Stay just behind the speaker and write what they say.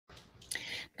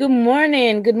Good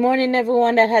morning. Good morning,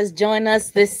 everyone that has joined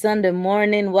us this Sunday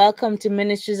morning. Welcome to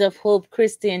Ministries of Hope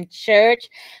Christian Church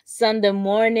Sunday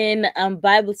morning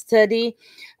Bible study.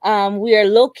 We are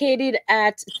located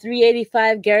at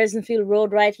 385 Garrison Field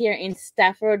Road right here in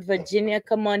Stafford, Virginia.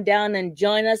 Come on down and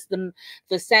join us.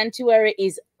 The sanctuary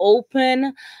is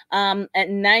open at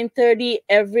 9:30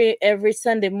 every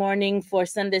Sunday morning for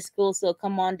Sunday school. So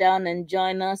come on down and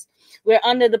join us. We're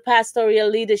under the pastoral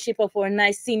leadership of our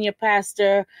nice senior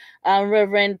pastor,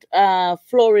 Reverend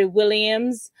Flory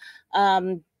Williams.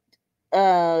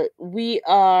 We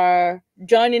are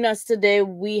joining us today.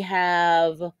 We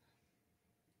have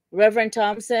Reverend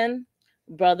Thompson,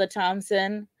 Brother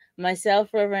Thompson,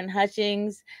 myself, Reverend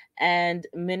Hutchings, and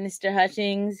Minister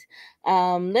Hutchings.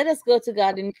 Let us go to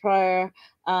God in prayer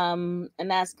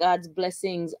and ask God's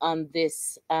blessings on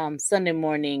this Sunday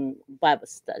morning Bible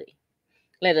study.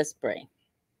 Let us pray.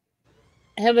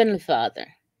 Heavenly Father,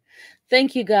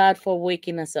 thank you, God, for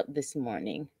waking us up this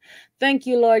morning. Thank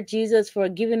you, Lord Jesus, for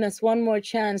giving us one more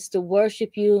chance to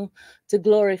worship you, to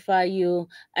glorify you,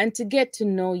 and to get to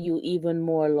know you even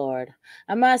more, Lord.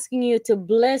 I'm asking you to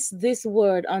bless this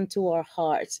word unto our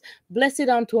hearts, bless it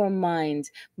unto our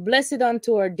minds, bless it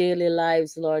unto our daily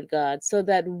lives, Lord God, so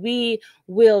that we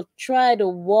will try to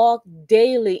walk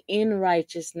daily in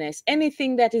righteousness.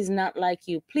 Anything that is not like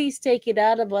you, please take it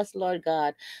out of us, Lord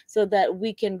God, so that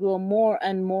we can grow more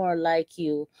and more like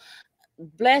you.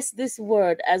 Bless this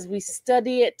word as we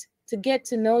study it to get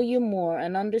to know you more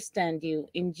and understand you.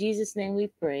 In Jesus' name we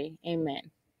pray. Amen.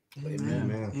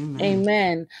 Amen. Amen.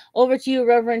 Amen. Over to you,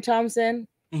 Reverend Thompson.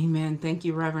 Amen. Thank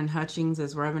you, Reverend Hutchings.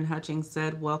 As Reverend Hutchings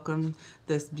said, welcome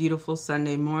this beautiful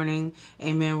Sunday morning.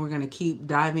 Amen. We're going to keep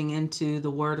diving into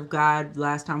the Word of God.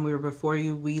 Last time we were before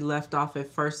you, we left off at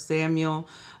 1 Samuel.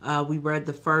 We read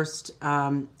the first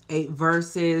 8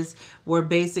 verses where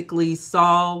basically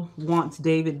Saul wants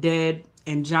David dead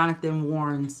and Jonathan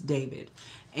warns David.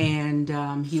 And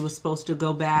he was supposed to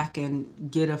go back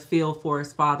and get a feel for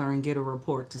his father and get a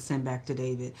report to send back to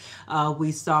David.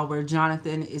 We saw where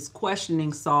Jonathan is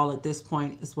questioning Saul at this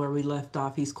point, is where we left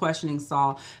off. He's questioning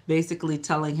Saul, basically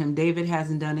telling him, David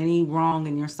hasn't done any wrong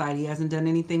in your sight. He hasn't done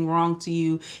anything wrong to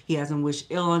you. He hasn't wished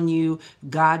ill on you.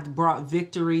 God brought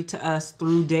victory to us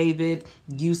through David.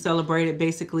 You celebrated.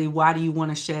 Basically, why do you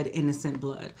want to shed innocent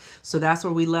blood? So that's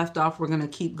where we left off. We're going to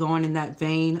keep going in that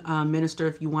vein. Minister,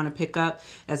 if you want to pick up.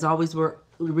 As always, we're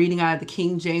reading out of the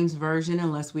King James Version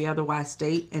unless we otherwise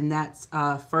state, and that's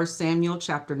 1 Samuel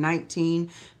chapter 19,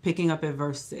 picking up at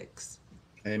verse 6.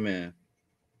 Amen.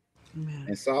 Amen.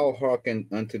 And Saul hearkened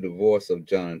unto the voice of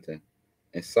Jonathan,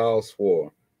 and Saul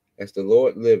swore, As the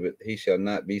Lord liveth, he shall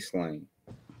not be slain.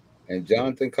 And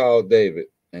Jonathan called David,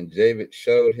 and David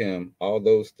showed him all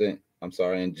those things.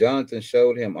 And Jonathan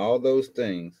showed him all those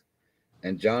things,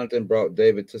 and Jonathan brought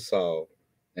David to Saul,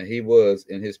 and he was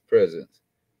in his presence,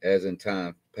 as in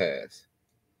time past.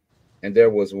 And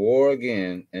there was war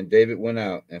again, and David went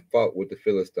out and fought with the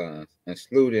Philistines, and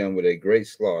slew them with a great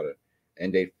slaughter,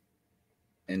 and they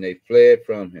fled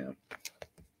from him.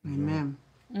 Amen.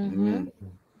 Mm-hmm. Amen.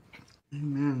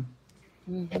 Amen.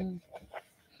 Mm-hmm.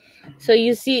 So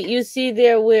you see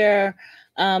there where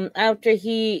after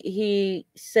he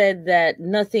said that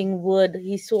nothing would,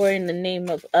 he swore in the name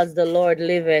of as the Lord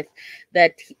liveth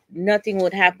that nothing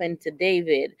would happen to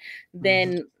David. Mm-hmm.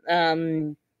 Then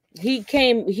he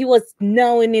was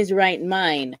now in his right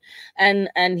mind, and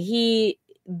he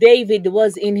David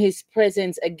was in his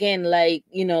presence again, like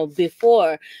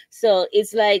before. So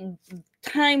it's like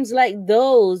times like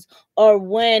those, or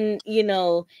when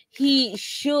he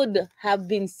should have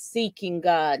been seeking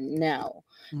God now,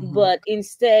 Mm-hmm. but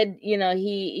instead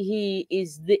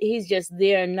he's just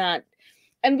there, not.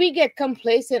 And we get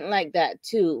complacent like that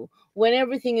too. When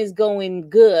everything is going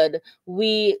good,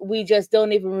 we just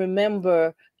don't even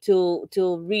remember to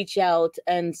reach out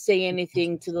and say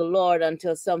anything to the Lord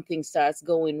until something starts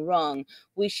going wrong.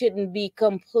 We shouldn't be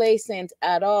complacent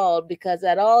at all, because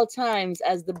at all times,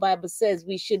 as the Bible says,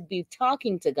 we should be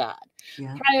talking to God.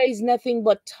 Yeah. Prayer is nothing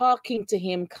but talking to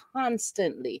him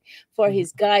constantly for Mm-hmm.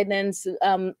 his guidance,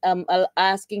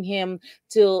 asking him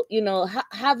to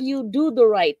have you do the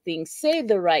right thing, say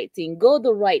the right thing, go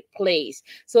the right place,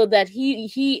 so that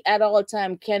he at all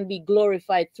time can be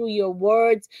glorified through your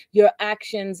words, your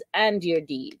actions, and your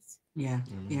deeds. Yeah.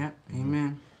 Mm-hmm. Yeah. Mm-hmm.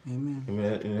 Amen.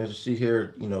 Amen. And as you see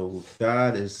here,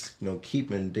 God is,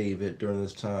 keeping David during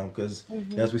this time because,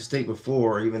 Hmm. as we stated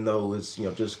before, even though it's,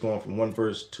 just going from one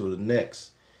verse to the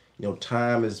next,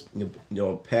 time is,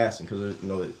 passing because,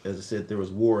 as I said, there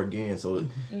was war again. So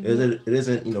Hmm. it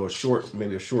isn't,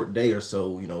 maybe a short day or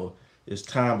so, it's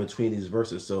time between these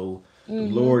verses. So The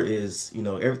Lord is,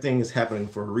 everything is happening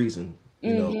for a reason.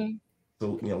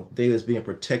 So David's being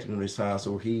protected in this time.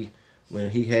 So when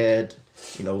he had,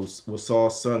 when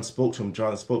Saul's son spoke to him,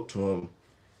 Jonathan spoke to him,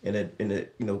 and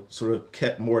it sort of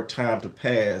kept more time to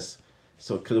pass.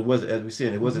 So because it wasn't, as we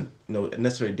said, it wasn't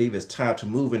necessarily David's time to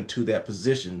move into that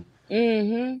position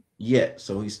yet.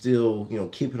 So he's still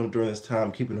keeping him during this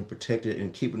time, keeping him protected,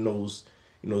 and keeping those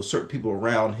certain people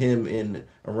around him and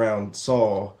around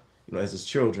Saul, as his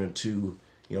children, to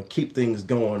keep things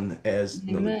going as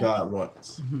that God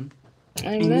wants.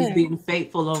 And he's being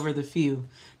faithful over the few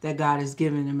that God has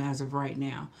given him as of right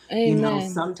now.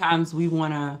 Sometimes we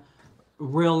want to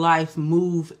real life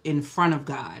move in front of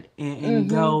God and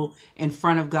go in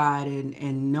front of God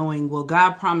and knowing, well,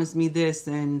 God promised me this,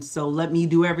 and so let me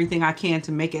do everything I can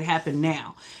to make it happen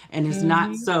now. And it's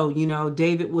not so.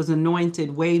 David was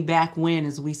anointed way back when,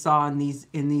 as we saw in these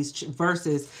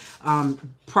verses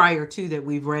prior to that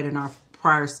we've read in our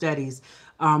prior studies.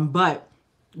 But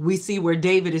we see where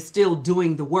David is still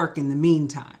doing the work in the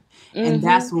meantime. And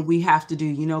that's what we have to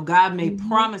do. God may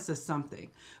promise us something,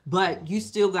 but you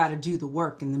still got to do the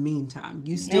work in the meantime.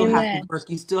 You still have to work.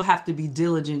 You still have to be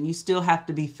diligent. You still have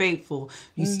to be faithful.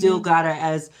 You still got to,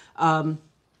 as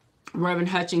Reverend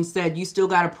Hutchings said, you still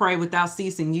got to pray without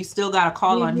ceasing. You still got to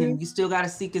call on him. You still got to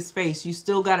seek his face. You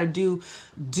still got to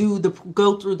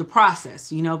go through the process,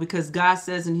 because God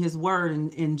says in his word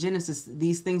in Genesis,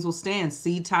 these things will stand,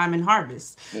 seed time and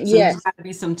harvest. So there's got to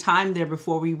be some time there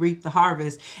before we reap the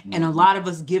harvest. And a lot of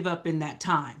us give up in that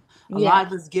time. A lot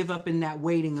of us give up in that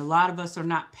waiting. A lot of us are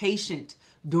not patient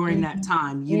during that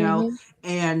time,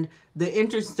 and the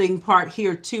interesting part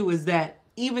here too is that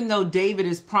even though David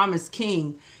is promised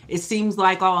king, it seems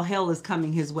like all hell is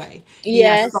coming his way. He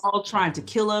has Saul trying to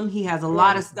kill him. He has a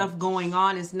lot of stuff going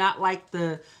on. It's not like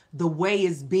the way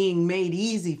is being made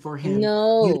easy for him.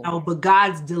 But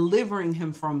God's delivering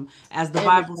him from, as the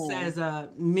Bible says,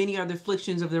 many are the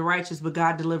afflictions of the righteous, but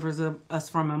God delivers us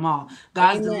from them all.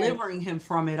 God's delivering him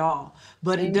from it all.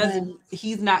 But it doesn't,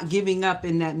 he's not giving up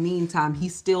in that meantime.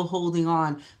 He's still holding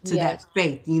on to that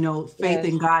faith, faith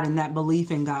in God and that belief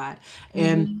in God.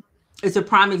 And it's a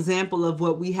prime example of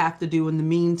what we have to do in the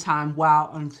meantime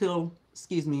until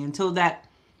that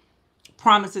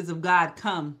promises of God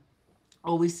come,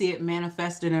 or we see it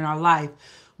manifested in our life.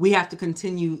 We have to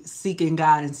continue seeking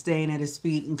God and staying at his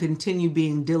feet and continue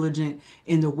being diligent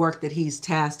in the work that he's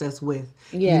tasked us with.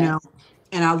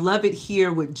 And I love it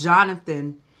here with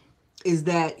Jonathan, is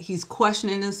that he's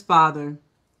questioning his father.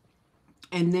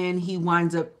 And then he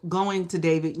winds up going to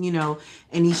David,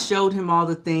 and he showed him all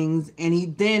the things. And he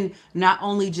then, not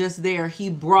only just there, he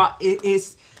brought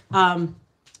it's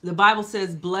the Bible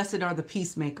says, blessed are the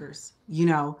peacemakers,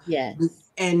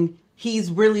 and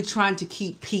he's really trying to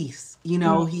keep peace.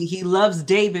 He loves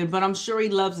David, but I'm sure he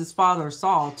loves his father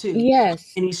Saul too.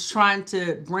 And he's trying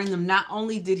to bring them. Not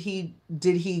only did he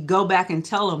go back and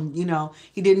tell him,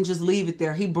 he didn't just leave it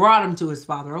there. He brought him to his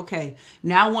father. Okay,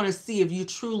 now I want to see if you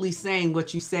truly saying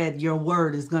what you said, your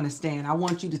word is going to stand. I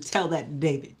want you to tell that to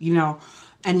David,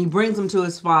 and he brings him to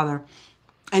his father.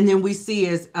 And then we see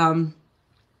as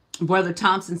Brother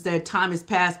Thompson said, time has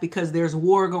passed because there's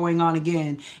war going on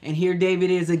again. And here David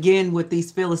is again with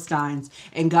these Philistines,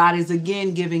 and God is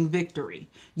again giving victory,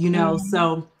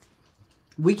 so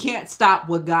we can't stop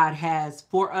what God has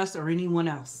for us or anyone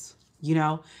else,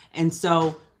 and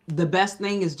so the best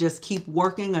thing is just keep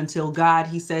working until God,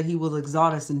 he said he will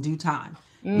exalt us in due time,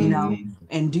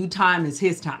 and due time is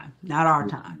his time, not our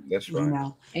time. That's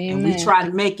right. And we try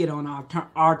to make it on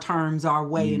our terms, our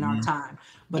way, and our time.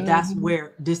 But that's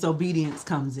where disobedience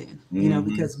comes in,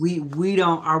 because we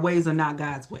don't, our ways are not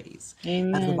God's ways,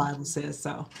 as the Bible says.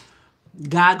 So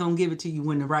God gonna give it to you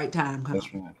when the right time comes.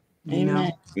 That's right.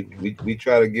 We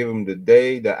try to give him the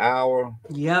day, the hour,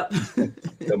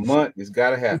 the month. It's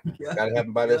gotta happen. It's gotta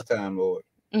happen by this time, Lord.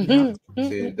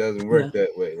 See, it doesn't work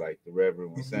that way, like the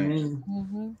Reverend was saying.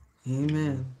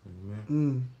 Amen.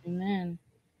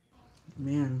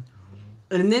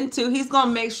 And then too, he's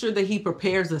gonna make sure that he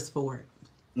prepares us for it.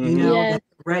 That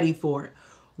we're ready for it.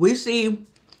 We see,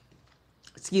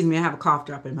 excuse me, I have a cough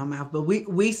drop in my mouth, but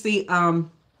we see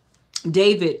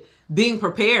David being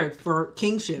prepared for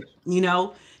kingship.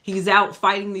 He's out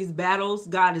fighting these battles.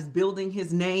 God is building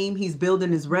his name. He's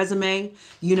building his resume,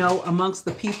 amongst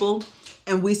the people.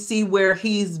 And we see where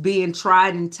he's being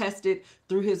tried and tested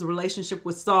through his relationship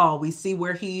with Saul. We see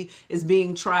where he is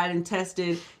being tried and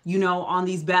tested, on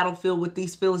these battlefield with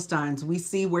these Philistines. We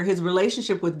see where his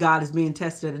relationship with God is being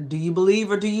tested. Do you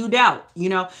believe or do you doubt?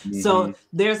 So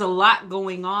there's a lot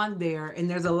going on there, and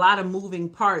there's a lot of moving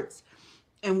parts.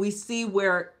 And we see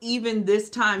where even this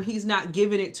time he's not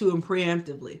giving it to him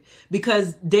preemptively,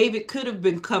 because David could have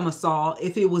become a Saul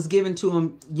if it was given to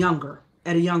him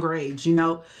at a younger age,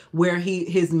 where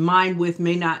his mind width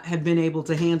may not have been able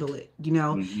to handle it,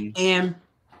 and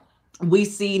we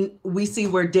see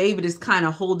where David is kind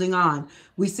of holding on.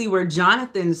 We see where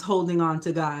Jonathan is holding on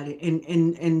to God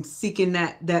and seeking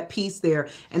that peace there.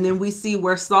 And then we see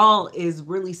where Saul is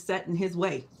really set in his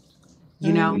way.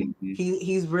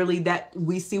 He's really that.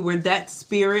 We see where that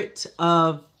spirit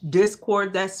of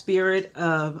discord, that spirit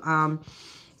of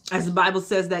as the Bible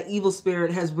says, that evil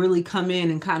spirit has really come in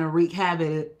and kind of wreak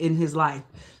havoc in his life,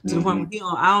 to the point where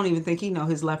I don't even think he know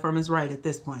his left from his right at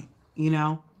this point.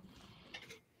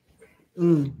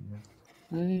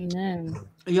 Amen.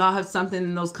 Y'all have something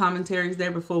in those commentaries there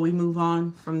before we move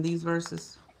on from these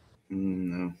verses?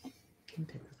 No.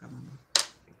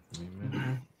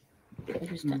 Amen.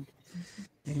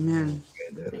 Amen.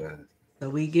 So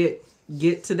we get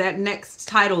to that next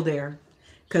title there,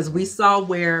 because we saw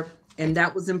where, and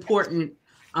that was important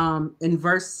in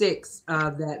verse 6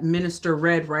 that minister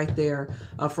read right there,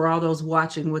 for all those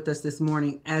watching with us this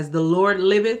morning. As the Lord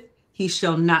liveth, he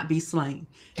shall not be slain.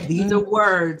 These are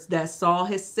words that Saul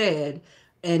has said,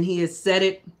 and he has said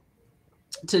it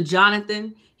to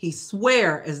Jonathan. He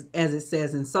swear, as it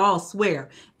says, and Saul swear.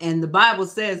 And the Bible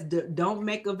says, don't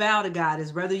make a vow to God.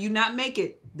 It's rather you not make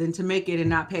it than to make it and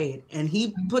not pay it. And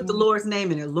he put the Lord's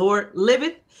name in it. Lord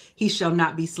liveth, he shall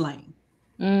not be slain.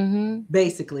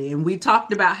 Basically. And we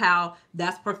talked about how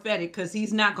that's prophetic, because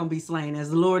he's not going to be slain. As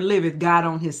the Lord liveth, God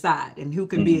on his side. And who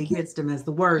can be against him, as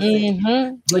the word says.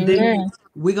 But then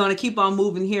we're going to keep on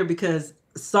moving here, because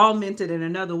Saul meant it in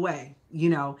another way,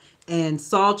 and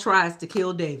Saul tries to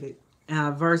kill David.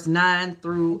 Verse 9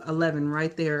 through 11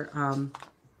 right there,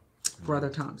 Brother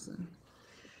Thompson.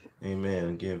 Amen.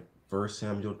 Again, 1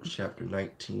 Samuel chapter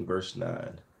 19, verse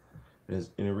 9. And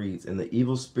it reads, "And the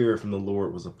evil spirit from the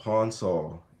Lord was upon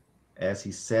Saul, as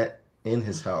he sat in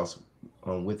his house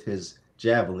with his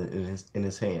javelin in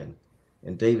his hand.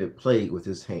 And David played with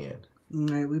his hand." All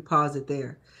right, we pause it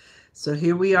there. So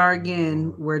here we are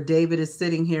again, where David is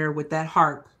sitting here with that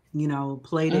harp,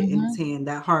 played it in his hand,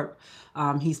 that harp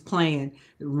he's playing.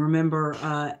 Remember,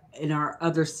 in our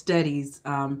other studies,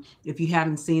 if you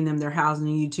haven't seen them, they're housed on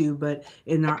YouTube, but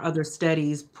in our other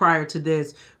studies prior to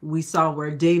this, we saw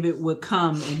where David would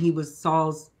come and he was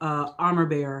Saul's armor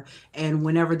bearer. And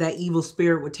whenever that evil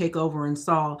spirit would take over in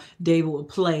Saul, David would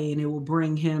play, and it would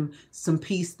bring him some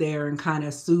peace there and kind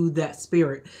of soothe that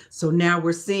spirit. So now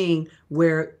we're seeing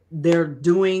where they're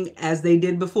doing as they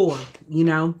did before,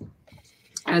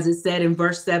 as it said in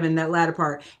verse 7, that latter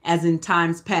part, as in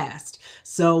times past.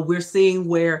 So we're seeing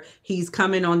where he's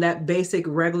coming on that basic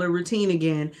regular routine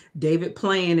again, David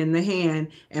playing in the hand,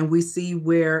 and we see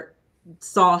where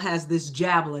Saul has this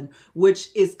javelin, which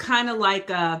is kind of like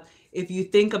if you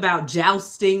think about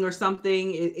jousting or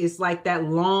something, it's like that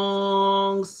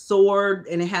long sword,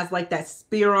 and it has like that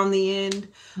spear on the end.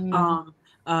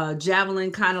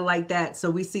 Javelin, kind of like that.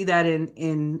 So we see that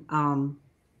in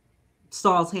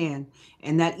Saul's hand,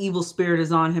 and that evil spirit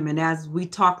is on him. And as we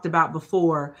talked about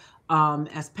before,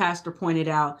 as Pastor pointed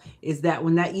out, is that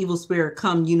when that evil spirit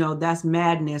comes, that's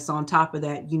madness on top of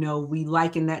that. We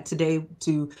liken that today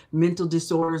to mental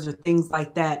disorders or things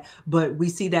like that. But we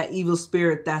see that evil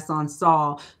spirit that's on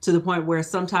Saul, to the point where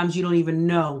sometimes you don't even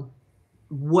know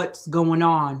what's going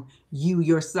on you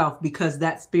yourself, because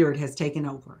that spirit has taken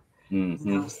over.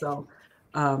 So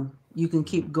you can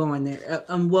keep going there.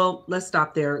 Well, let's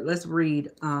stop there. Let's read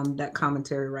that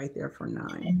commentary right there for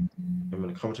 9. And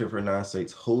the commentary for 9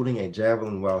 states, "Holding a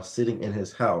javelin while sitting in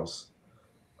his house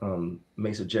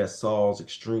may suggest Saul's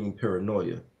extreme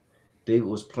paranoia. David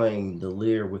was playing the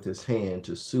lyre with his hand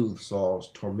to soothe Saul's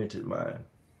tormented mind."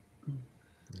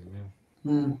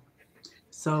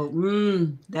 So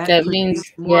that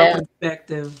means more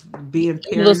perspective, being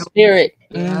paranoid. Evil spirit.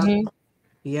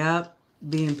 Yep.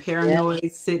 Being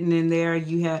paranoid, sitting in there.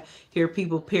 You hear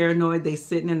people paranoid. They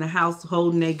sitting in the house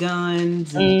holding their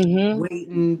guns and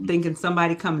waiting, thinking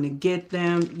somebody coming to get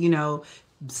them,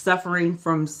 suffering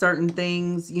from certain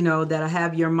things, that'll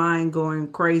have your mind going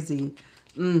crazy.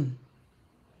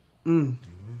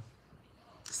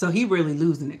 So he really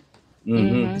losing it.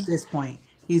 At this point,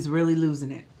 he's really losing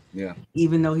it. Yeah.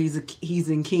 Even though he's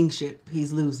in kingship,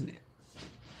 he's losing it.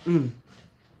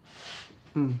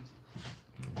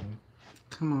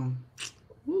 Come on.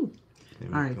 Woo.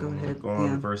 All right, go ahead. Go on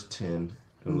to verse 10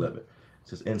 and 11. It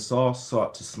says, "And Saul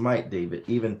sought to smite David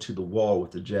even to the wall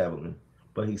with the javelin,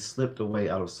 but he slipped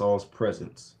away out of Saul's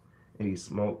presence, and he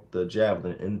smote the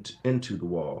javelin into the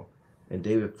wall. And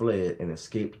David fled and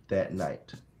escaped that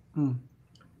night."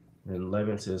 And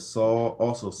 11 says, Saul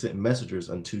also sent messengers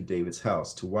unto David's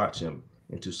house to watch him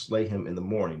and to slay him in the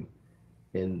morning.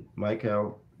 And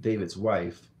Michal, David's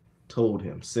wife, told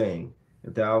him, saying,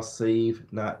 If thou save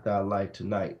not thy life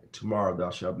tonight, tomorrow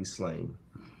thou shalt be slain.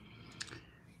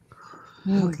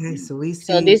 Okay, so we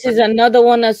So see. this is another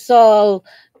one of Saul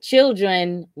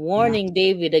children Yeah. warning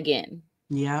David again.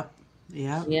 Yep.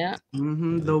 Yep. Yeah.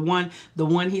 The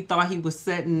one he thought he was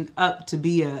setting up to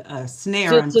be a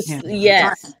snare unto him.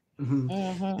 Yes. Mhm.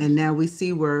 Mm-hmm. And now we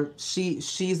see where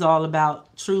she's all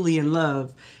about truly in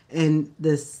love, and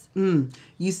this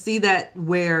you see that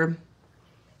where,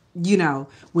 you know,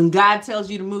 when God tells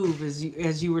you to move,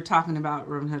 as you were talking about,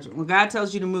 Reverend Hutch, when God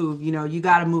tells you to move, you know, you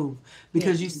got to move,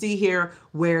 because you see here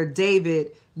where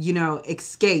David, you know,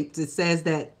 escaped. It says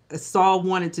that Saul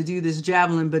wanted to do this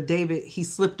javelin, but David, he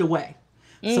slipped away.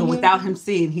 So Mm-hmm. without him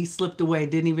seeing, he slipped away,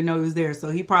 didn't even know he was there. So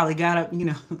he probably got up, you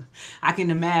know, I can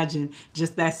imagine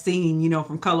just that scene, you know,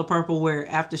 from Color Purple, where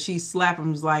after she slapped him,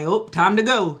 was like, oh, time to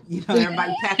go. You know,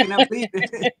 everybody packing up, leaving.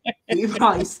 He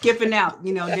probably skipping out,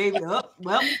 you know, David, oh,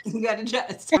 well, you got to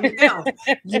just, it's time to go,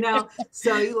 you know.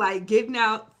 So he like getting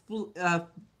out,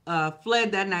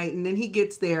 fled that night. And then he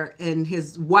gets there and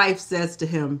his wife says to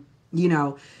him, you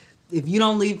know, if you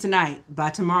don't leave tonight, by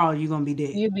tomorrow you're gonna be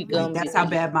dead. You be Like gonna be that's how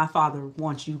there. bad my father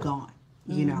wants you gone,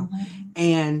 you know. Mm-hmm.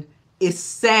 And it's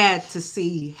sad to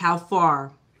see how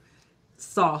far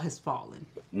Saul has fallen.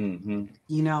 Mm-hmm.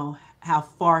 You know, how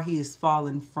far he has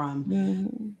fallen from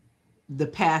Mm-hmm. the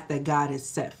path that God has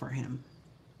set for him,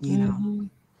 you know,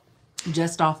 Mm-hmm.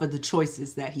 just off of the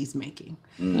choices that he's making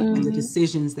and the Mm-hmm.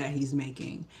 decisions that he's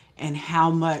making, and how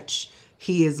much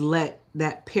he has let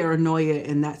that paranoia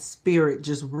and that spirit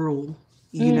just rule,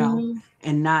 you know, Mm-hmm.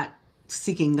 and not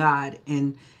seeking God.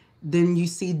 And then you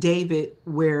see David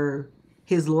where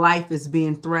his life is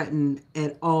being threatened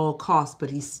at all costs,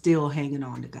 but he's still hanging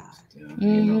on to God, Yeah,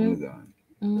 you know, Mm-hmm. God.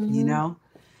 you Mm-hmm. know.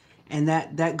 And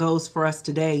that goes for us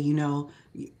today, you know.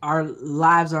 Our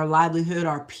lives, our livelihood,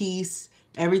 our peace,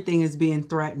 everything is being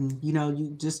threatened. You know,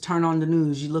 you just turn on the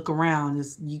news, you look around,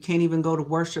 you can't even go to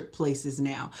worship places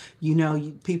now. You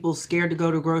know, people scared to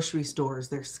go to grocery stores,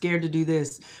 they're scared to do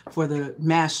this for the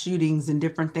mass shootings and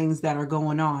different things that are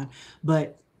going on.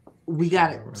 But we got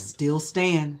to still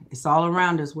stand. It's all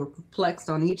around us. We're perplexed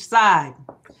on each side,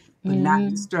 but not Mm-hmm.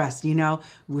 distressed. You know,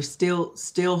 we're still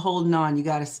holding on. You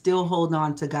got to still hold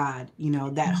on to God, you know,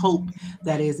 that hope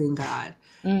that is in God.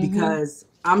 Mm-hmm. Because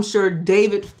I'm sure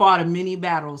David fought a many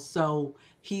battles, so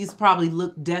he's probably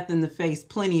looked death in the face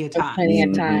plenty of times. Plenty of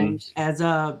Mm-hmm. times. As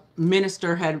a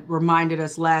minister had reminded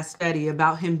us last study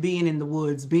about him being in the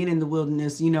woods, being in the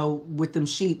wilderness, you know, with them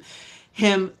sheep,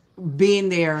 him being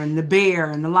there, and the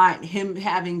bear and the lion, him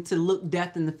having to look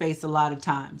death in the face a lot of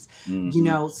times, you Mm-hmm.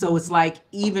 know. So it's like,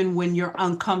 even when you're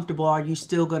uncomfortable, are you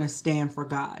still going to stand for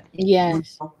God?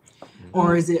 Yes.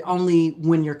 Or is it only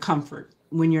when you're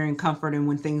in comfort and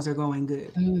when things are going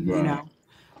good, you Mm-hmm. Right. know,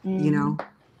 you Mm-hmm. know?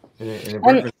 And it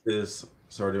And references,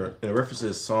 it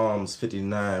references Psalms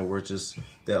 59, where it's just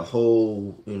that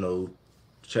whole,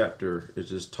 chapter is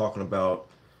just talking about,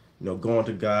 going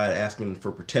to God, asking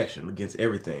for protection against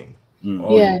everything. All Mm-hmm.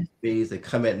 the yes. days they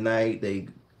come at night, they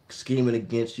scheming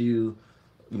against you,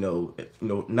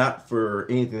 not for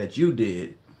anything that you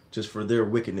did, just for their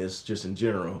wickedness, just in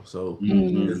general. So Mm-hmm.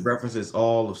 Mm-hmm. it references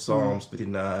all of Yeah. Psalms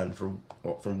 59 from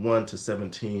 1 to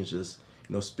 17, just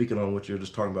speaking on what you're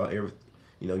just talking about. You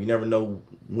never know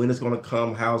when it's going to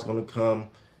come, how it's going to come,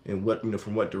 and what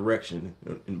from what direction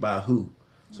and by who.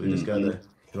 So you just Mm-hmm.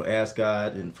 gotta ask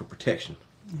God and for protection.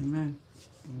 Amen.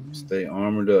 Stay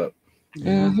armored up.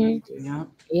 Yeah. Mm-hmm. Yeah.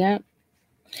 Yeah.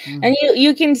 Mm. And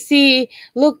you can see,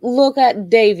 look at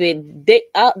David.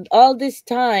 All this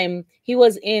time he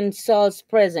was in Saul's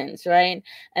presence, right?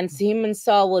 And him and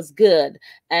Saul was good.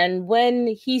 And when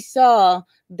he saw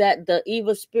that the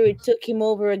evil spirit took him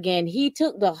over again, he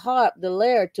took the harp, the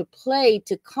lyre, to play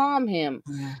to calm him,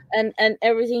 Yeah. and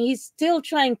everything. He's still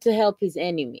trying to help his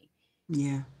enemy.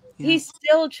 Yeah. Yeah. He's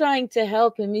still trying to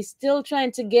help him. He's still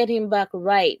trying to get him back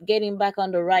right, get him back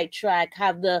on the right track,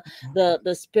 have the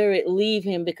spirit leave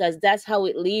him, because that's how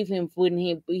it leave him when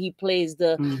he plays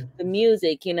Mm. the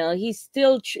music. He's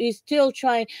still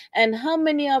trying. And how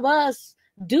many of us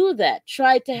do that,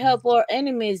 try to help our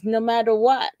enemies no matter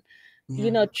what?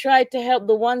 Yeah. Try to help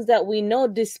the ones that we know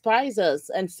despise us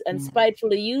and Mm.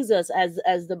 spitefully use us,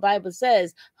 as the Bible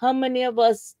says. How many of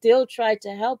us still try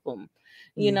to help them?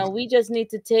 Yeah. We just need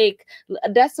to take.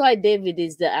 That's why David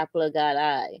is the apple of God's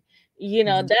eye.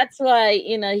 Yeah. That's why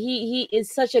he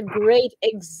is such a great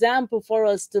example for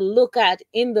us to look at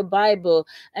in the Bible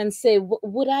and say,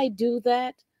 would I do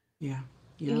that? Yeah.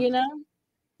 Yeah. you know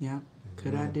Yeah.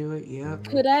 Could I do it? Yep.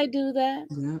 Could I do that?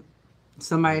 Yep.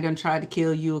 Somebody done tried to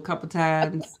kill you a couple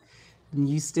times, and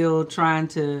you still trying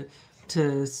to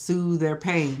soothe their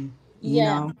pain. You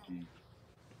Yeah. know,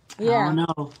 I Yeah. don't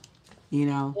know. You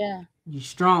know, Yeah. you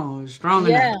strong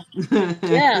Yeah. enough.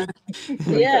 Yeah.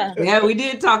 Yeah. Yeah, we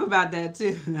did talk about that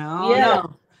too. I don't Yeah.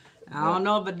 know. I don't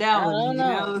know about that I one. don't You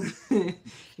know. know,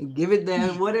 give it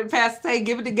that. What did Pastor say?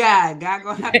 Give it to God. God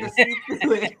gonna have to see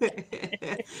through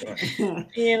it.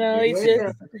 You know, it's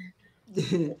just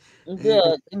Yeah.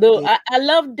 good. Though I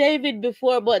love David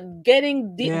before, but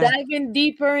getting Yeah. diving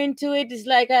deeper into it is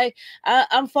like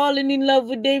I'm falling in love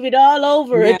with David all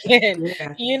over Yeah. again.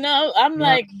 Yeah. You know, I'm Yeah.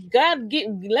 like, God,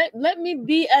 let me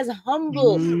be as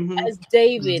humble Mm-hmm. as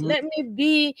David. Mm-hmm. Let me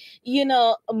be, you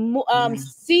know, Yeah.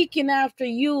 seeking after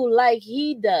you like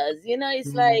he does. You know,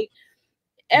 it's Yeah. like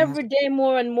Yeah. every day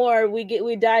more and more we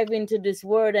dive into this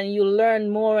word and you learn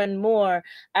more and more.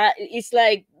 It's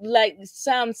like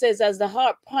Psalm says, as the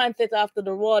heart panteth after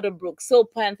the water brook, so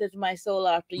panteth my soul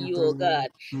after you, oh God.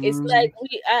 It's Mm-hmm. like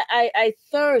I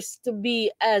thirst to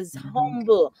be as Mm-hmm.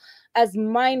 humble, as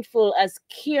mindful, as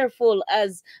careful,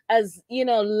 as you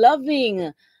know, loving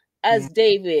Yeah. as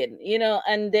David, you know.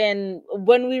 And then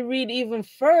when we read even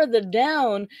further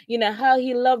down, you know, how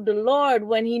he loved the Lord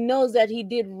when he knows that he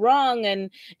did wrong. And,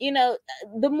 you know,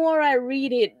 the more I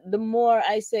read it, the more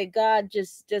I say, God,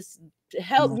 just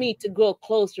help Yeah. me to grow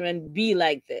closer and be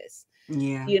like this,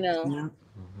 Yeah. you know, Yeah.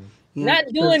 Yeah. not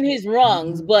 'Cause- doing his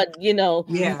wrongs, Mhm. but, you know,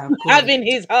 Yeah, of course. having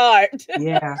his heart.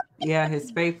 Yeah, yeah,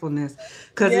 his faithfulness.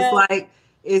 Because it's Yeah. like,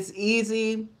 it's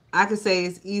easy. I could say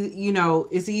it's easy, you know,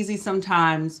 it's easy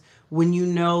sometimes when you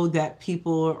know that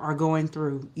people are going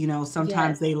through, you know,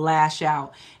 sometimes Yes. they lash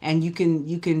out and you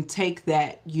can take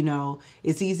that, you know,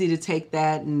 it's easy to take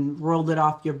that and roll it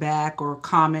off your back, or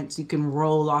comments you can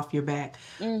roll off your back.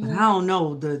 But I Mm-hmm. don't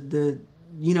know, the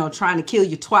you know, trying to kill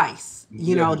you twice,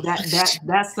 you know, Yeah.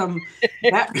 that's some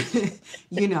that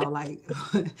you know, like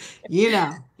How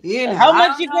I much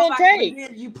don't you know if gonna I can take?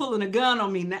 forgive you pulling a gun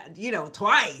on me, you know,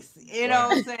 twice. You know Right.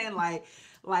 what I'm saying?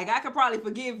 Like I could probably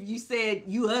forgive you said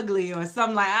you ugly or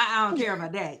something, like I don't care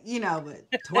about that, you know, but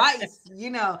twice,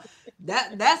 you know,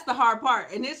 that's the hard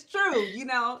part. And it's true, you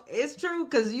know, it's true,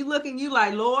 because you looking, you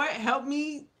like, Lord, help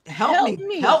me, help Help me,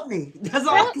 me. help me. That's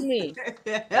all I Help can me. say.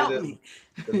 And Help me.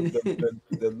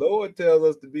 the Lord tells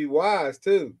us to be wise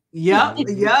too. Yep,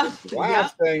 The yep, wise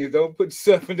yep. thing is don't put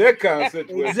yourself in that kind of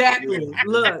situation Exactly. again.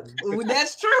 Look,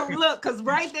 that's true. Look, because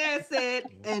right there it said,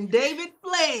 and David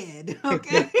fled.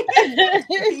 Okay.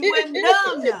 He wasn't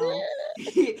dumb, though.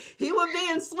 He was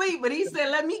being sweet, but he said,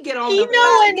 let me get on He the know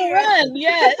out of when to here. run.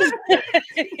 Yes.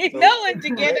 He So know when to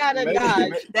get out of maybe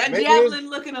Dodge. That maybe his javelin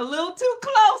looking a little too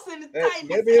close in the tight. He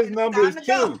maybe said, his it's number is time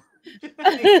to go. 2.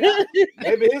 Yep.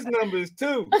 Maybe his number is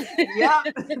 2. Yep.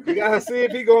 You gotta see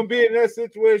if he gonna be in that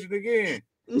situation again.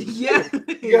 Yeah.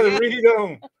 You gotta Yeah. read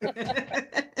on.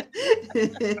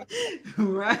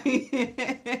 Right.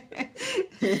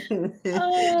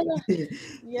 Oh, Yeah,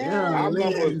 yeah. Our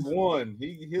number is man. 1.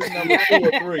 His number is 2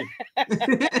 or 3.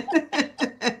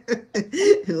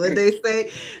 What they say,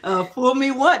 fool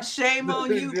me once, shame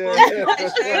on you. Fool me Yeah, twice,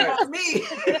 that's shame right. on me.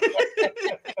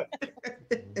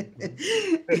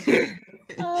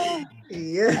 Oh,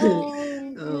 Yeah.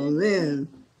 oh Oh goodness.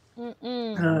 man.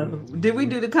 Mm-mm. Did we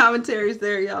do the commentaries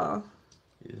there, y'all?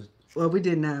 Yeah, Well, we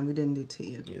did 9. We didn't do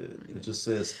 10. yeah, it just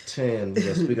says 10.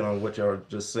 Speaking on what y'all are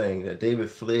just saying, that David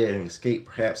fled and escaped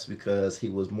perhaps because he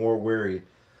was more wary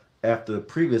after the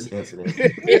previous incident.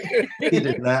 He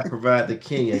did not provide the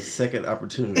king a second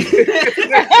opportunity.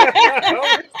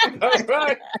 All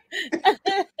right.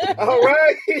 All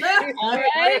right. All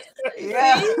right.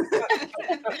 Yeah. See?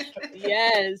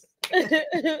 Yes.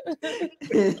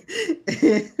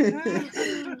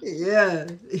 Yeah.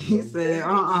 He said,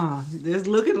 It's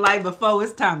looking like before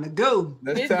it's time to go.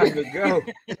 That's time to go.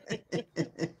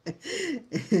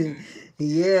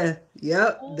 Yeah.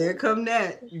 Yep. There come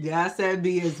that. God said,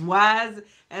 be as wise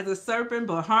as a serpent,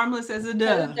 but harmless as a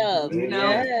dove. Dub. You know,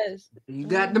 Yes. you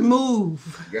got to move.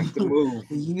 Got to move.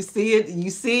 You see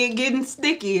it getting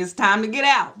sticky. It's time to get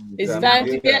out. It's Time time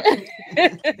to get. out.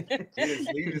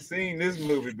 He's seen this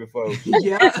movie before.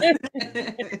 Yeah.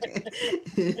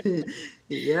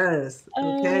 Yes.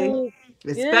 Okay. Oh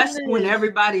Especially when goodness.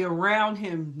 everybody around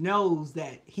him knows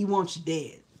that he wants you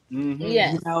dead. Mm-hmm.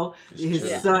 Yes. You know, his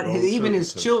children, son, his own even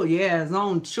his children, children, yeah, his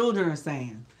own children are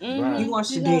saying, Mm-hmm. he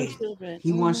wants you His own dead. children.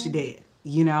 He wants you dead,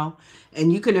 you know?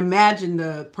 And you can imagine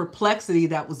the perplexity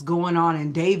that was going on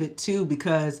in David too,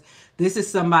 because this is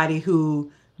somebody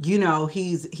who, you know,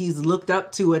 he's looked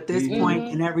up to at this point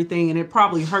Mhm. and everything, and it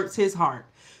probably hurts his heart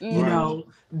you know,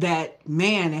 that,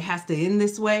 man, it has to end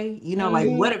this way. You know, like,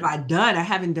 what have I done? I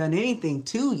haven't done anything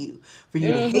to you for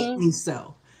you to hate me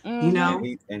so, you know?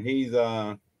 And he's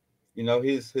you know,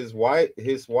 his wife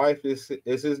is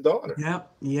his daughter.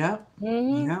 Yep. Yep.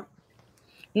 Yep.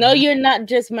 No, you're not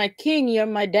just my king, you're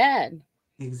my dad.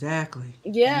 Exactly.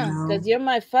 Yeah, You know? because you're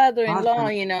my father-in-law,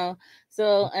 Father. you know.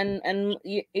 So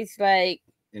it's like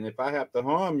And if I have to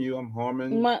harm you, I'm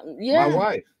harming my my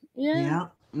wife.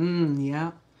 yeah. Yep.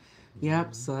 Yep.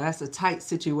 Yep. So that's a tight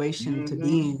situation to Mm-hmm.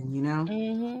 be in, you know?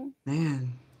 Mm-hmm.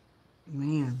 Man.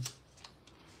 Man.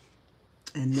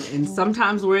 And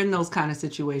sometimes we're in those kind of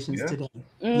situations Yeah. today,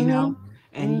 you know,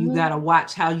 Mm-hmm. and you got to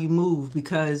watch how you move,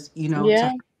 because, you know, to Yeah.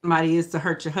 hurt somebody is to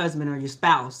hurt your husband or your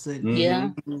spouse. Yeah.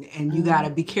 And you got to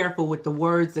be careful with the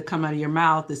words that come out of your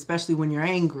mouth, especially when you're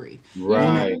angry, you know,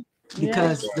 Right. Yeah. That's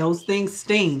because right. those things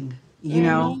sting, you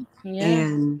know, Yeah.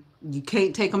 and you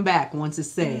can't take them back once it's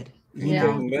said, you Can't take Yeah.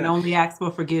 know, them you can back. only ask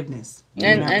for forgiveness, you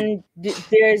and know. Mm-hmm.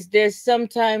 and there's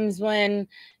sometimes when,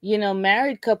 you know,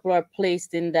 married couple are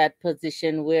placed in that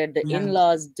position where the Yeah.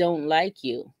 in-laws don't like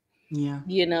you, Yeah.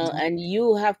 you know, and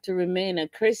you have to remain a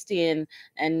Christian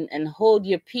and hold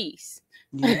your peace.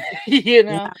 Yeah. You Yeah.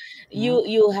 know, Yeah.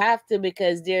 you have to,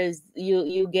 because there's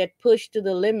you get pushed to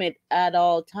the limit at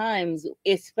all times,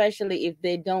 especially if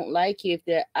they don't like you, if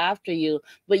they're after you,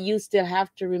 but you still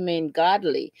have to remain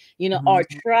godly, you know, or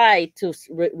Mhm. try to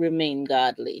remain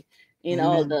godly in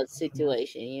all Amen. the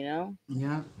situation, you know.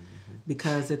 Yeah.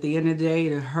 Because at the end of the day,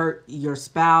 it'll hurt your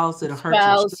spouse, it'll hurt your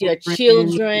Spouse, your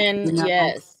children, children, you know.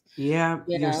 yes, Yeah,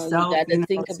 you know, you yourself, got to you know,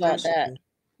 think about that. especially.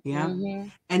 Yeah. Mm-hmm.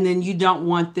 And then you don't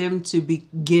want them to be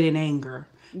get in anger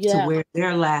to Yeah. where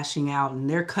they're lashing out and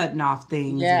they're cutting off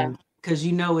things, Yeah. and because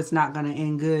you know it's not going to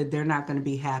end good, they're not going to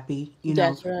be happy, you know.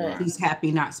 That's right. Right. He's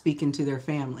happy not speaking to their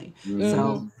family. Mm-hmm. So,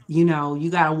 Mm-hmm. you know, you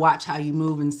got to watch how you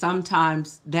move, and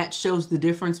sometimes that shows the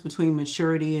difference between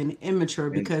maturity and immature,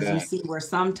 because you see Exactly. where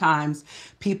sometimes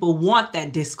people want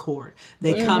that discord.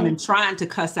 They come Mm-hmm. and trying to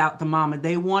cuss out the mama.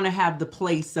 They want to have the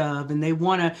place of, and they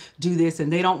want to do this,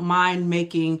 and they don't mind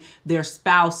making their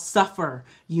spouse suffer,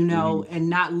 you know, Mm-hmm. and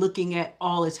not looking at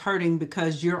all it's hurting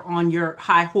because you're on your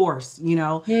high horse, you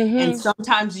know. And Mm-hmm.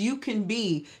 sometimes you can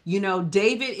be, you know,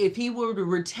 David, if he were to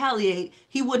retaliate,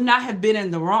 he would not have been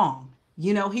in the wrong.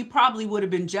 You know, he probably would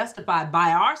have been justified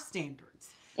by our standards,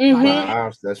 by By Mm-hmm.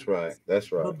 ours, that's right.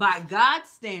 That's right. but by God's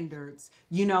standards,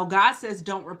 you know, God says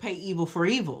don't repay evil for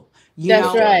evil, you That's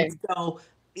That's know. right. right. And so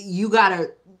you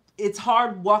gotta, it's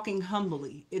hard walking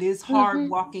humbly. It is hard Mm-hmm.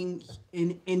 walking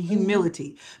in Mm-hmm.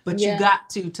 humility, but you Yeah. got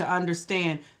to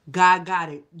understand God got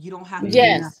it. You don't have to do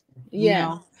Mm-hmm. nothing, Yes. you Yeah.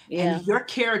 know, and Yeah. your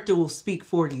character will speak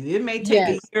for you. It may take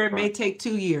a Yes. year, it may Right. take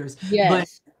 2 years, but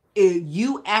Yes.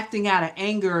 you acting out of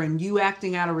anger and you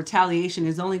acting out of retaliation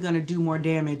is only going to do more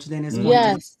damage than it's going to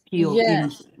Mm-hmm. Yes. heal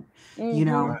Yes. anything, you Mm-hmm.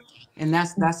 know. Right. And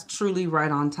that's truly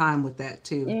right on time with that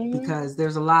too, Mm-hmm. because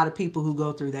there's a lot of people who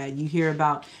go through that. You hear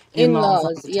about in-laws all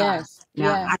In-laws. the time. Yes.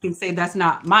 Now Yeah. I can say that's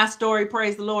not my story,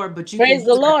 praise the Lord, but you can Praise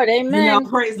the hear, Lord. you know, Amen.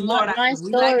 praise the Lord. My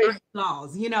We like our story.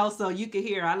 in-laws, you know, so you can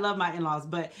hear I love my in-laws,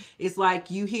 but it's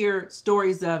like you hear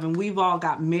stories of, and we've all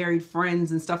got married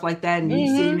friends and stuff like that, and you've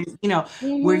seen Mm-hmm. it, you know,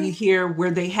 where Mm-hmm. you hear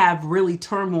where they have really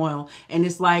turmoil, and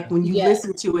it's like when you Yes.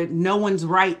 listen to it, no one's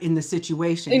right in the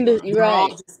situation. In the They're all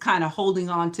right. just kind of holding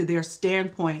on to their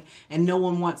standpoint, and no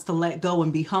one wants to let go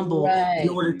and be humble in Right.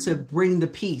 order to Mm-hmm. bring the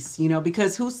peace, you know,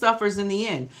 because who suffers in the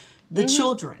end? The Mm-hmm.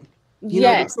 children. You know,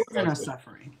 the Right. Yes. children are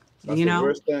suffering, That's you the know?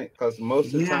 worst thing. Because most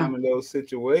of the Yeah. time in those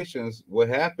situations, what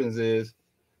happens is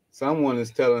someone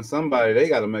is telling somebody they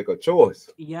got to make a choice,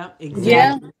 Yep, Yeah.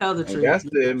 exactly. Tell the and truth. that's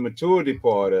the immaturity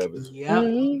part of it. Yep.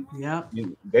 Mm-hmm. Yep.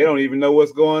 They don't even know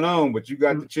what's going on, but you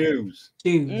got to choose.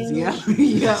 Choose. Yep. Mm-hmm.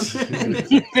 Yep.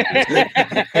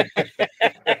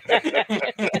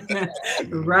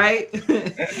 Right?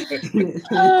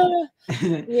 Uh,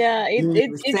 yeah.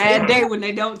 Sad day when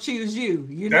they don't choose you,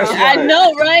 you That's know? I right.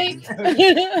 know, right?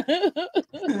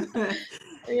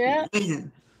 Yeah.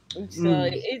 Man. So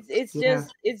Mm, yeah.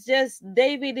 it's just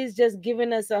David is just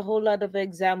giving us a whole lot of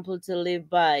example to live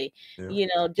by. Yeah. You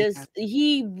know, Yeah. just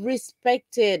he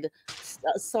respected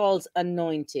Saul's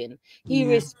anointing. He Yeah.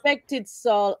 respected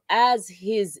Saul as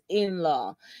his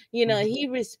in-law. You know, he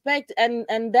respect, and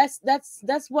that's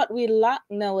what we lack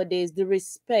nowadays, the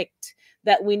respect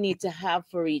that we need to have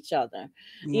for each other.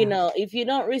 You Yeah. know, if you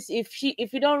don't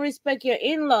if you don't respect your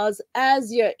in-laws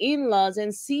as your in-laws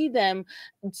and see them,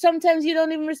 sometimes you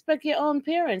don't even respect your own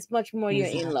parents, much more your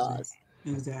Exactly. in-laws.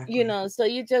 You Exactly. know, so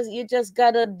you just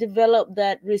gotta develop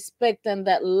that respect and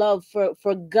that love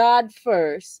for God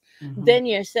first, Hmm. then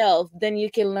yourself, then you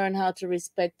can learn how to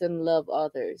respect and love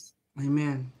others.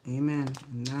 Amen. Amen.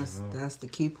 And that's the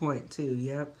key point too.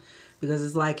 Yep. Because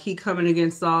it's like he coming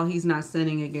against Saul, he's not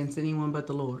sinning against anyone but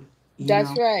the Lord. You That's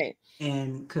know? right.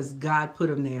 And because God put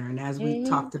him there. And as we Mm-hmm.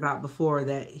 talked about before,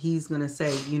 that he's going to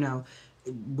say,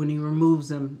 when he removes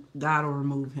him, God will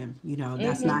remove him.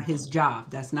 That's Mm-hmm. not his job.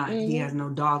 That's not, he Mm-hmm. has no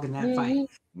dog in that fight,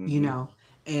 Mm-hmm. you know,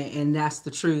 and that's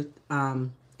the truth.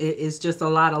 It's just a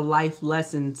lot of life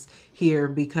lessons here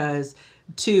because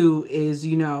two is,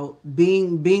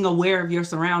 being aware of your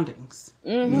surroundings.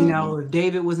 Mm-hmm. If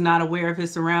David was not aware of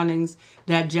his surroundings,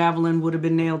 that javelin would have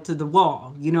been nailed to the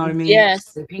wall. You know what I mean?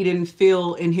 Yes. If he didn't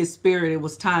feel in his spirit it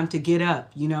was time to get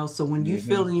up. So when you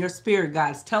feel in your spirit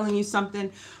God's telling you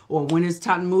something, or when it's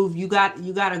time to move, you got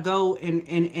to go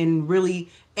and really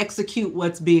execute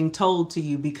what's being told to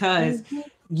you, because Mm-hmm.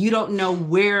 you don't know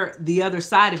where the other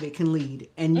side of it can lead,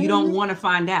 and you don't Mm-hmm. want to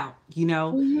find out.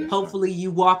 Mm-hmm. Hopefully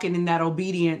you walking in that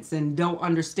obedience and don't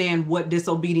understand what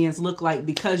disobedience look like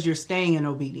because you're staying in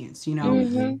obedience.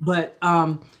 Mm-hmm. But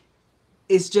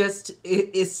it's just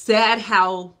it's sad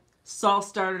how Saul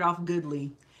started off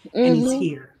goodly and he's Mm-hmm.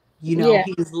 here. Yeah.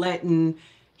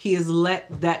 He has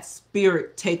let that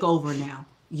spirit take over now.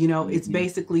 It's Mm-hmm.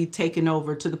 basically taken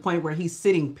over to the point where he's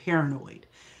sitting paranoid.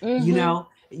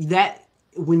 Mm-hmm. That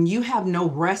when you have no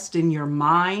rest in your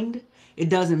mind, it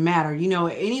doesn't matter.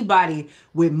 Anybody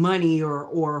with money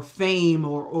or fame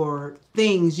or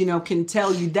things, can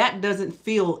tell you that doesn't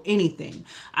feel anything.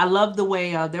 I love the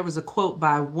way there was a quote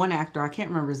by one actor, I can't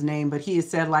remember his name, but he had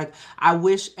said, like, I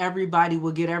wish everybody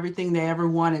would get everything they ever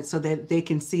wanted so that they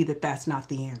can see that that's not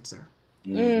the answer.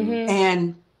 Mm-hmm.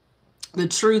 And the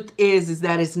truth is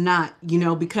that it's not,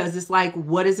 because it's like,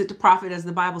 what is it to profit, as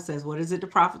the Bible says, what is it to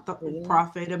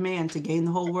profit a man to gain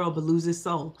the whole world but lose his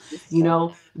soul?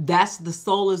 So. That's the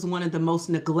soul is one of the most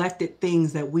neglected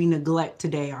things that we neglect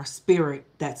today. Our spirit,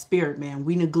 that spirit, man,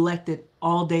 we neglect it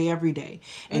all day, every day.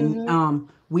 And Mm-hmm.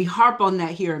 we harp on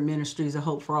that here at Ministries of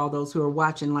Hope, for all those who are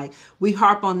watching. Like, we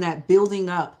harp on that, building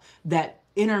up that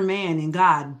inner man in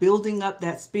God, building up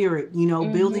that spirit, building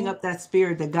Mm-hmm. up that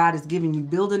spirit that God has given you,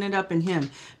 building it up in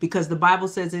him, because the Bible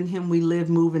says in him we live,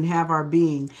 move, and have our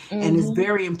being. And it's Mm-hmm.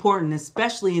 very important,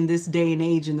 especially in this day and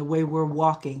age, in the way we're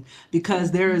walking,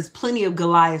 because there is plenty of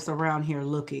Goliaths around here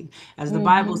looking. As the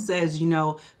Bible Mm-hmm.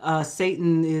 says,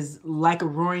 Satan is like a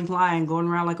roaring lion, going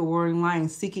around like a roaring lion,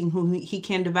 seeking whom he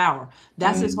can devour.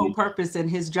 That's his whole purpose, and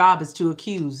his job is to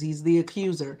accuse. He's the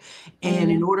accuser.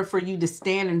 And in Mm-hmm. order for you to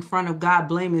stand in front of God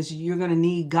blameless, you're going to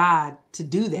need God to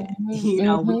do that. We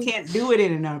Mm-hmm. can't do it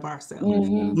in and of ourselves.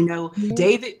 Mm-hmm. Mm-hmm.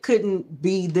 David couldn't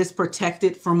be this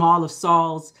protected from all of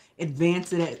Saul's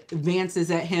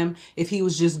advances at him if he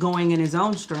was just going in his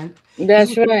own strength. He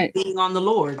That's was right. leaning on the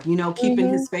Lord, keeping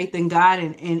Mm-hmm. his faith in God,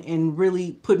 and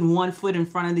really putting one foot in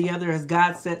front of the other as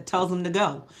God tells him to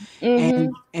go.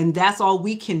 Mm-hmm. And that's all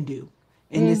we can do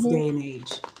in this Mm-hmm. day and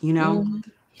age. Mm-hmm.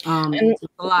 And It's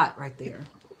a lot right there.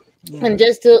 Yeah. and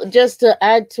just to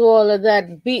add to all of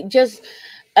that,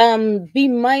 be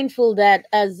mindful that,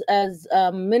 as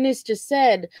minister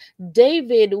said,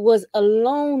 David was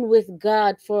alone with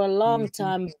God for a long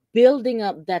time, building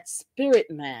up that spirit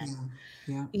man,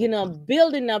 Yeah. Yeah.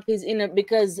 building up his inner,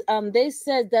 because they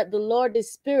said that the Lord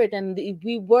is spirit, and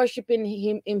we worship in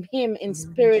him in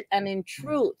spirit and in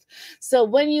truth. So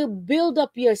when you build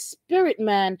up your spirit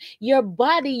man, your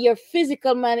body, your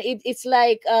physical man, it's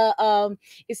like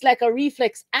a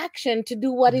reflex action to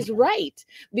do what is right,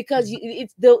 because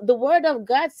it's the word of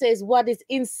God says what is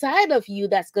inside of you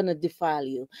that's going to defile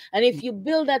you. And if you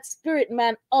build that spirit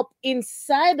man up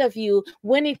inside of you,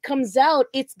 when it comes out,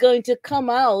 it's going to come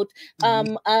out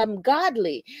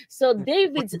godly. So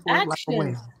David's Looking for it like a action,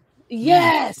 whale.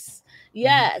 Yeah. yes,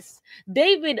 yes,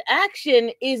 David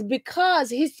action is because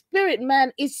his spirit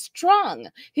man is strong,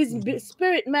 his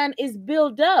spirit man is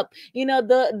built up.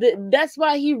 That's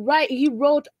why he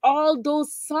wrote all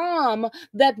those psalm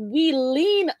that we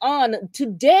lean on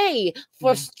today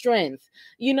for strength,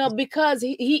 because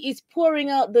he is pouring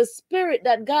out the spirit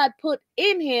that God put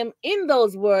in him in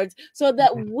those words, so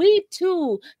that we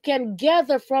too can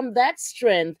gather from that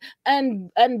strength and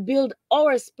build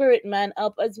our spirit man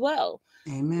up as well.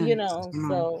 Amen. Come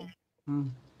on. So Mm,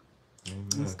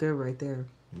 that's Amen. good right there.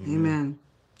 Amen.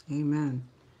 Amen.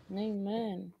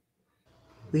 Amen.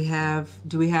 amen.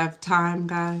 Do we have time,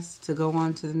 guys, to go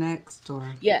on to the next,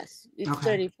 or? Yes, it's Okay.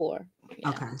 34. Yeah.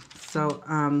 Okay. So,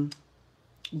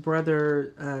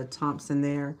 Brother Thompson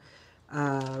there,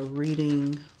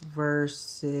 reading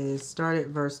start at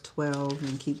verse 12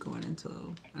 and keep going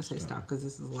until I say stop, because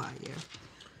this is a lot, yeah.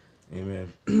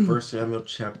 Amen. 1 Samuel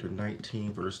chapter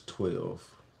 19, verse 12.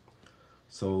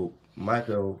 So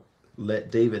Michal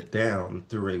let David down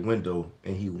through a window,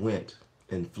 and he went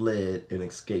and fled and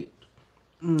escaped.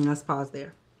 Let's pause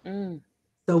there. Mm.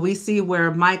 So we see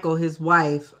where Michael, his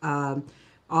wife,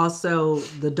 also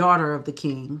the daughter of the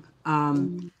king,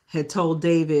 Mm. had told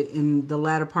David in the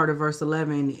latter part of verse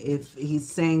 11, if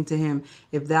he's saying to him,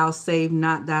 if thou save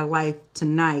not thy life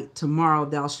tonight, tomorrow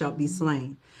thou shalt be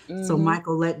slain. So Mm-hmm.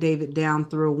 Michael let David down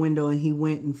through a window and he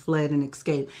went and fled and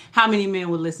escaped. How many men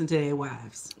would listen to their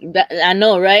wives? I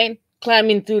know, right?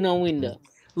 Climbing through no window.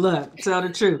 Look, tell the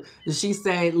truth. She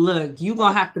said, look, you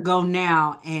gonna have to go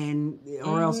now and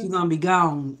or else you're gonna be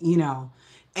gone,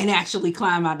 and actually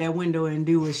climb out that window and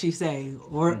do what she say,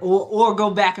 or go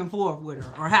back and forth with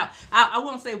her, or how I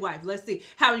won't say wife. Let's see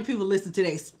how many people listen to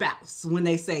their spouse when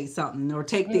they say something or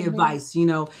take the advice,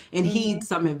 and heed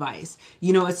some advice,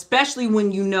 especially when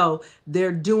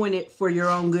they're doing it for your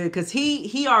own good. Because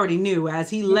he already knew as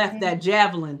he left that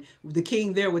javelin, the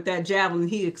king there with that javelin,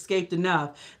 he escaped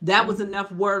enough. That was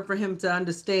enough word for him to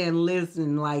understand.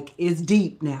 Listen, like it's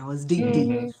deep now. It's deep,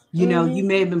 deep. You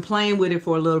may have been playing with it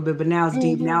for a little bit, but now it's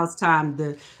deep. Now it's time.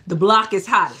 The block is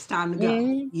hot. It's time to go.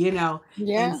 And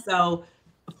Yeah. so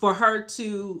for her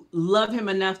to love him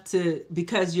enough to,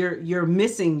 because you're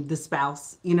missing the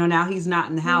spouse, now he's not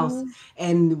in the house,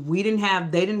 and they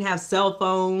didn't have cell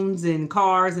phones and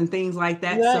cars and things like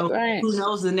that. Right, So right. who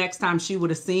knows the next time she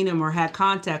would have seen him or had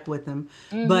contact with him.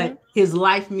 But his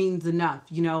life means enough.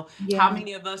 How Yeah.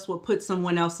 many of us will put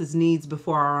someone else's needs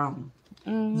before our own?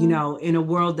 Mm-hmm. In a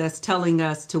world that's telling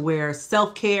us to wear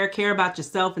self-care, care about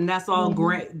yourself, and that's all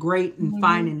great and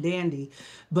fine and dandy.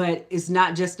 But it's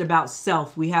not just about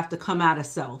self. We have to come out of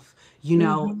self,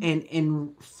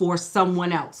 and for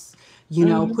someone else,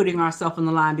 putting ourselves on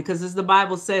the line. Because as the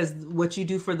Bible says, what you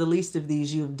do for the least of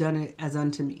these, you have done it as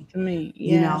unto me. To me,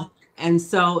 yeah. And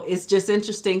so it's just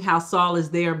interesting how Saul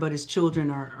is there, but his children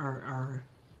are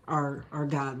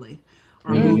godly,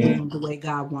 are moving the way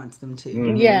God wants them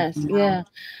to. Yes, yeah.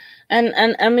 And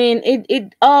I mean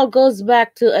it all goes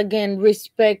back to, again,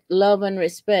 respect, love, and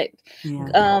respect.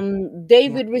 Yeah.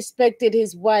 David respected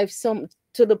his wife some,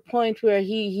 to the point where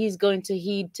he's going to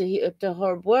heed to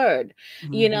her word,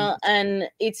 and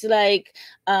it's like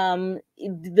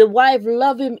the wife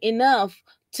loved him enough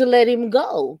to let him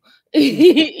go.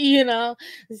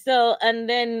 So, and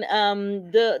then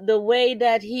the way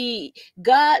that he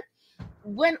got,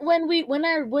 when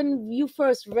you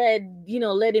first read,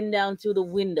 let him down through the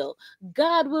window,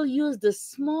 God will use the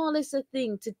smallest of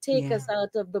thing to take us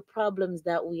out of the problems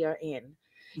that we are in.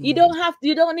 You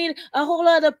don't need a whole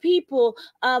lot of people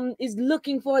is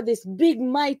looking for this big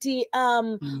mighty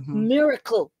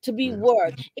miracle to be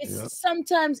worked. It's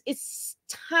sometimes it's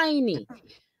tiny.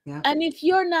 And if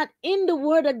you're not in the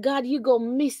word of God, you go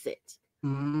miss it.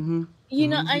 And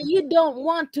you don't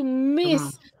want to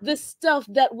miss the stuff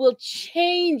that will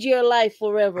change your life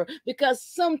forever, because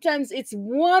sometimes it's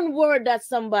one word that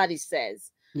somebody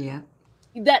says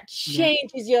that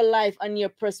changes your life and your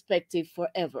perspective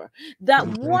forever. That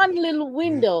one little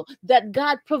window that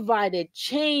God provided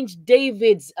changed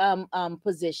David's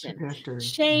position,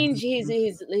 changed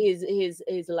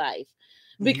his life,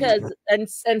 because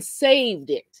and saved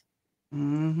it.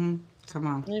 Come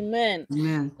on. Amen.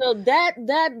 Amen. So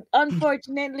that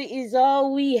unfortunately is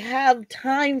all we have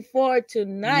time for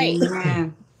tonight.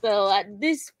 Amen. So at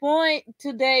this point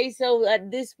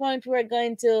we're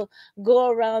going to go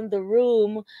around the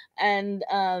room and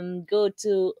go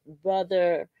to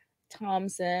Brother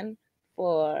Thompson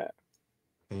for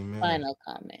Amen. final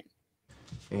comment.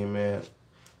 Amen.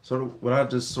 So what I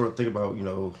just sort of think about,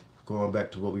 going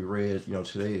back to what we read,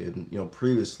 today and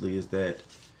previously, is that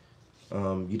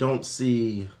you don't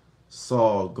see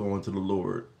Saul going to the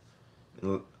Lord.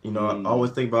 I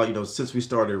always think about, since we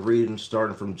started reading,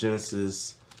 starting from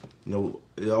Genesis,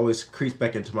 it always creeps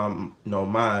back into my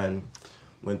mind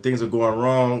when things are going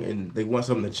wrong and they want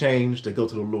something to change. They go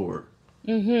to the Lord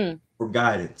for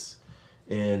guidance.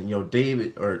 And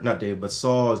David, or not David, but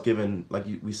Saul is given, like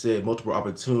we said, multiple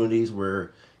opportunities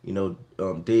where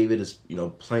David is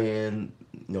playing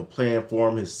for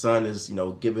him. His son is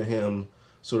giving him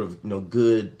sort of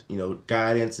good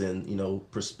guidance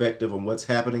and perspective on what's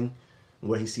happening,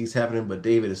 what he sees happening. But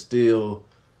David is still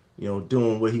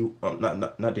doing what he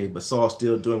not David, but Saul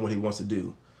still doing what he wants to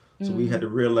do. So we had to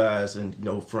realize, and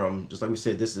from just like we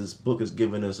said, this book is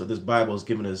giving us, or this Bible is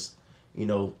giving us,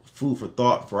 food for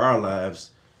thought for our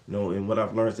lives. And what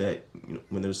I've learned is that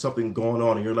when there's something going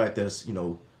on in your life that's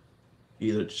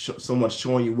either someone's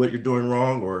showing you what you're doing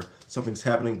wrong or something's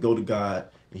happening, go to God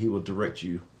and He will direct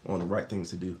you on the right things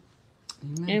to do.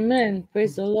 Amen.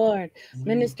 Praise the Lord.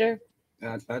 Minister.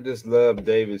 I just love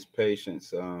David's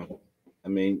patience. I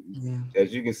mean, Yeah.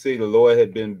 as you can see, the Lord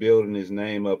had been building his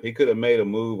name up. He could have made a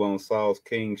move on Saul's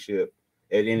kingship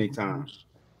at any time,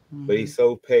 but he's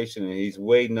so patient and he's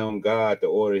waiting on God to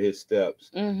order his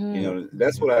steps. You know,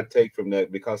 that's what I take from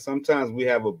that, because sometimes we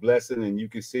have a blessing and you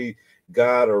can see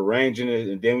God arranging it,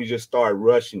 and then we just start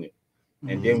rushing it,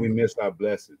 and then we miss our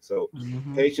blessing. So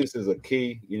patience is a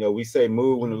key. You know, we say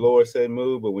move when the Lord say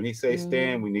move, but when he say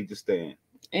stand, we need to stand.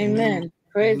 Amen.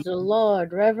 Praise the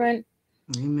Lord, Reverend.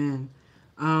 Amen.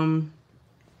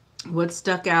 What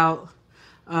stuck out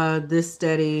this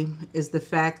study is the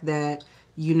fact that,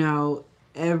 you know,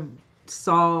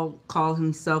 Saul called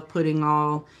himself putting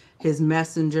all his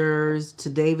messengers to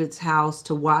David's house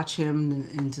to watch him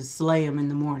and to slay him in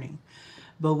the morning.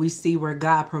 But we see where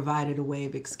God provided a way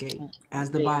of escape. As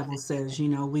the Bible says, you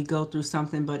know, we go through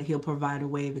something, but he'll provide a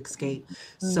way of escape.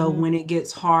 So when it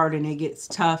gets hard and it gets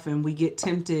tough and we get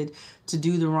tempted to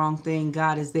do the wrong thing,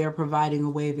 God is there providing a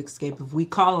way of escape. If we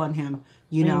call on him,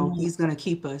 you know, he's going to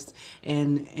keep us,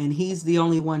 and he's the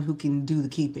only one who can do the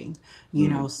keeping, you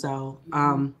know. So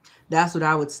that's what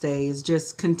I would say, is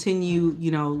just continue,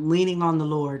 you know, leaning on the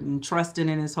Lord and trusting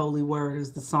in his holy word.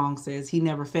 As the song says, he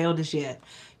never failed us yet,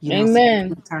 you know. So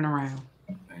Amen. turn around.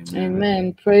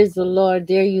 Amen. Praise the Lord.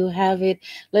 There you have it.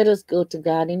 Let us go to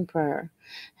God in prayer.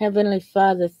 Heavenly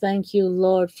Father, thank you,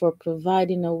 Lord, for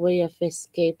providing a way of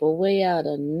escape, a way out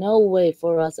of no way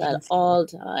for us at all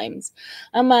times.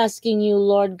 I'm asking you,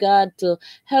 Lord God, to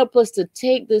help us to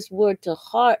take this word to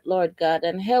heart, Lord God,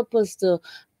 and help us to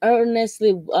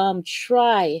earnestly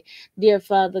try, dear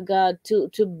Father God,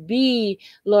 to be,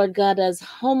 Lord God, as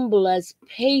humble, as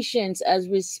patient, as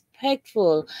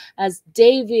respectful as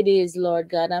David is, Lord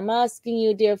God. I'm asking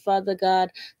you, dear Father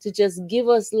God, to just give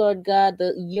us, Lord God,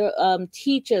 your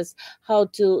teach us how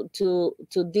to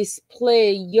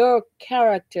display your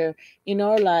character in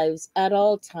our lives at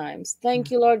all times.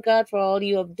 Thank you, Lord God, for all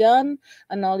you have done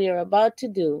and all you're about to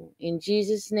do. In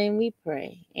Jesus' name we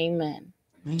pray. Amen.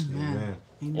 Amen.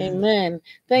 Amen.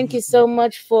 Thank you so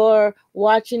much for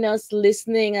watching us,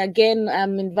 listening. Again,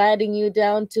 I'm inviting you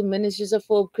down to Ministries of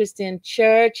Hope Christian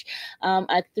Church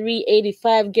at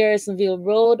 385 Garrisonville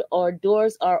Road. Our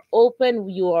doors are open.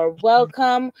 You are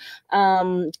welcome.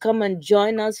 Come and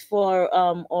join us for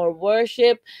our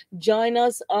worship. Join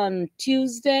us on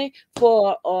Tuesday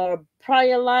for our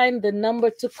prayer line. The number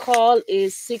to call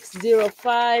is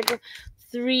 605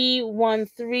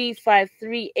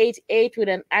 313-5388 with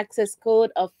an access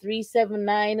code of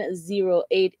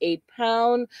 379088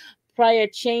 #. Prayer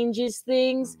changes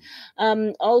things.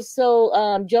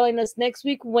 Also, join us next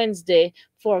week, Wednesday,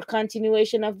 for a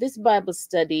continuation of this Bible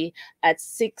study at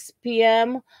 6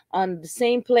 p.m. on the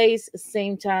same place,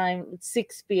 same time,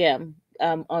 6 p.m.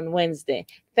 On Wednesday.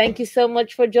 Thank you so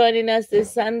much for joining us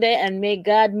this Sunday, and may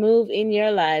God move in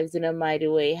your lives in a mighty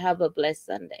way. Have a blessed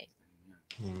Sunday.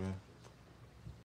 Amen.